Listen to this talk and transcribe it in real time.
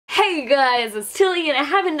Hey guys, it's Tilly and I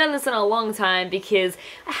haven't done this in a long time because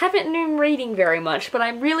I haven't been reading very much, but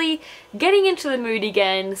I'm really getting into the mood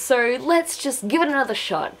again, so let's just give it another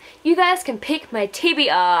shot. You guys can pick my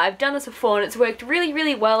TBR. I've done this before and it's worked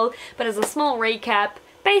really well, but as a small recap,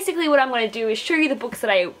 basically what I'm going to do is show you the books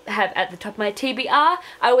that I have at the top of my TBR.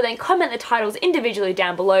 I will then comment the titles individually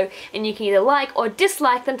down below and you can either like or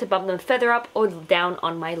dislike them to bump them further up or down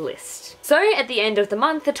on my list. So at the end of the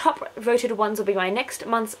month, the top voted ones will be my next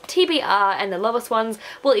month's TBR and the lowest ones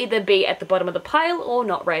will either be at the bottom of the pile or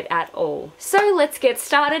not read at all. So let's get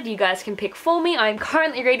started. You guys can pick for me. I'm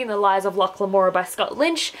currently reading The Lies of Locke Lamora by Scott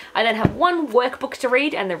Lynch. I then have one workbook to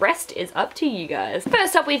read and the rest is up to you guys.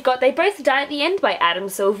 First up we've got They Both Die at the End by Adam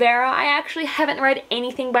Silvera. I actually haven't read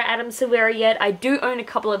anything by Adam Silvera yet. I do own a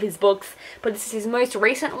couple of his books, but this is his most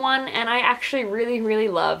recent one and I actually really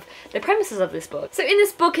love the premises of this book. So in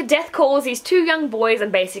this book, Death calls these two young boys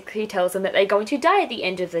and basically tells them that they're going to die at the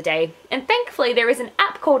end of the day. And thankfully there is an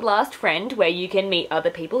app called Last Friend where you can meet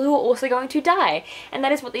other people who are also going to die. And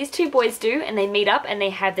that is what these two boys do, and they meet up and they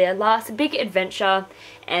have their last big adventure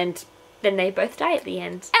and then they both die at the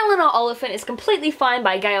end. Eleanor Oliphant is Completely Fine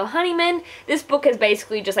by Gail Honeyman. This book has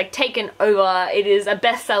basically just like taken over. It is a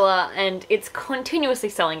bestseller and it's continuously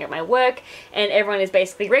selling at my work and everyone is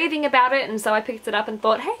basically raving about it, and so I picked it up and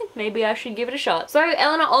thought, hey, maybe I should give it a shot. So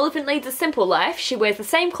Eleanor Oliphant leads a simple life. She wears the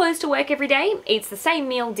same clothes to work every day, eats the same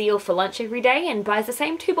meal deal for lunch every day, and buys the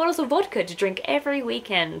same 2 bottles of vodka to drink every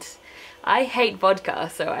weekend. I hate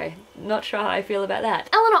vodka, so I'm not sure how I feel about that.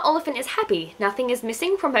 Eleanor Oliphant is happy. Nothing is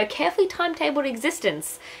missing from her carefully timetabled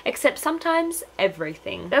existence, except sometimes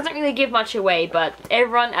everything. Doesn't really give much away, but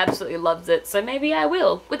everyone absolutely loves it, so maybe I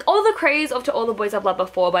will. With all the craze of To All the Boys I've Loved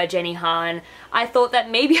Before by Jenny Han, I thought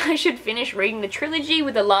that maybe I should finish reading the trilogy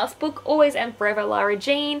with the last book, Always and Forever Lara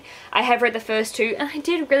Jean. I have read the first 2 and I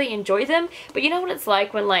did really enjoy them, but you know what it's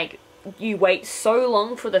like when like you wait so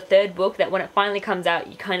long for the 3rd book that when it finally comes out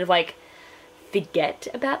you kind of like forget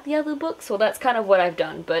about the other books? Well, that's kind of what I've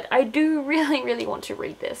done, but I do really want to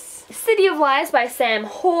read this. City of Lies by Sam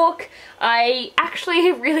Hawke. I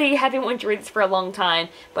actually really have been wanting to read this for a long time,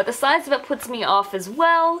 but the size of it puts me off as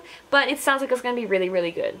well, but it sounds like it's going to be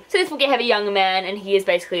really good. So this book you have a young man and he is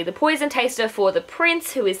basically the poison taster for the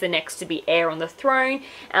prince, who is the next to be heir on the throne,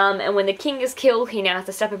 and when the king is killed he now has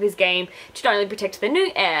to step up his game to not only protect the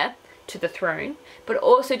new heir to the throne, but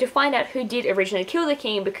also to find out who did originally kill the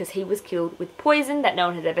king, because he was killed with poison that no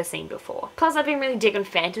one had ever seen before. Plus I've been really digging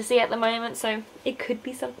fantasy at the moment, so it could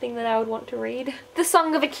be something that I would want to read. The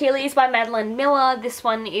Song of Achilles by Madeline Miller. This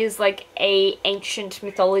one is like a ancient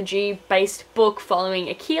mythology based book following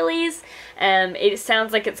Achilles. It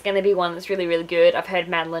sounds like it's going to be one that's really good. I've heard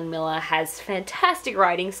Madeline Miller has fantastic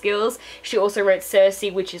writing skills. She also wrote Circe,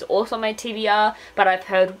 which is also on my TBR, but I've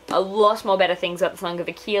heard a lot more better things about The Song of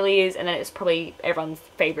Achilles, and then it's probably everyone's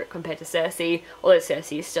favourite compared to Circe, although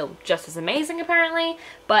Circe is still just as amazing apparently,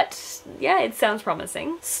 but yeah, it sounds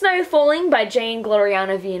promising. Snow Falling by Jane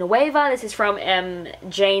Gloriana Villanueva. This is from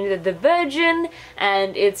Jane the Virgin,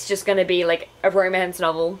 and it's just going to be like a romance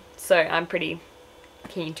novel, so I'm pretty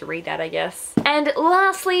keen to read that, I guess. And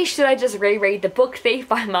lastly, should I just reread The Book Thief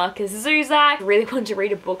by Marcus Zuzak? I really want to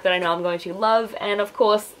read a book that I know I'm going to love, and of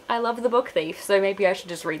course I love The Book Thief, so maybe I should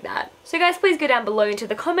just read that. So guys, please go down below into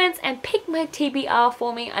the comments and pick my TBR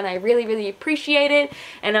for me, and I really appreciate it.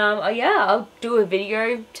 And yeah, I'll do a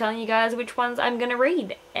video telling you guys which ones I'm gonna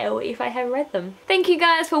read, or if I have read them. Thank you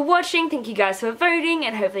guys for watching, thank you guys for voting,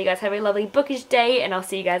 and hopefully you guys have a lovely bookish day, and I'll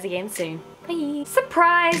see you guys again soon. Bye!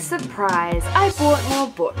 Surprise, surprise, I bought more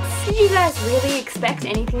books. Did you guys really expect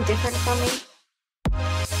anything different from me?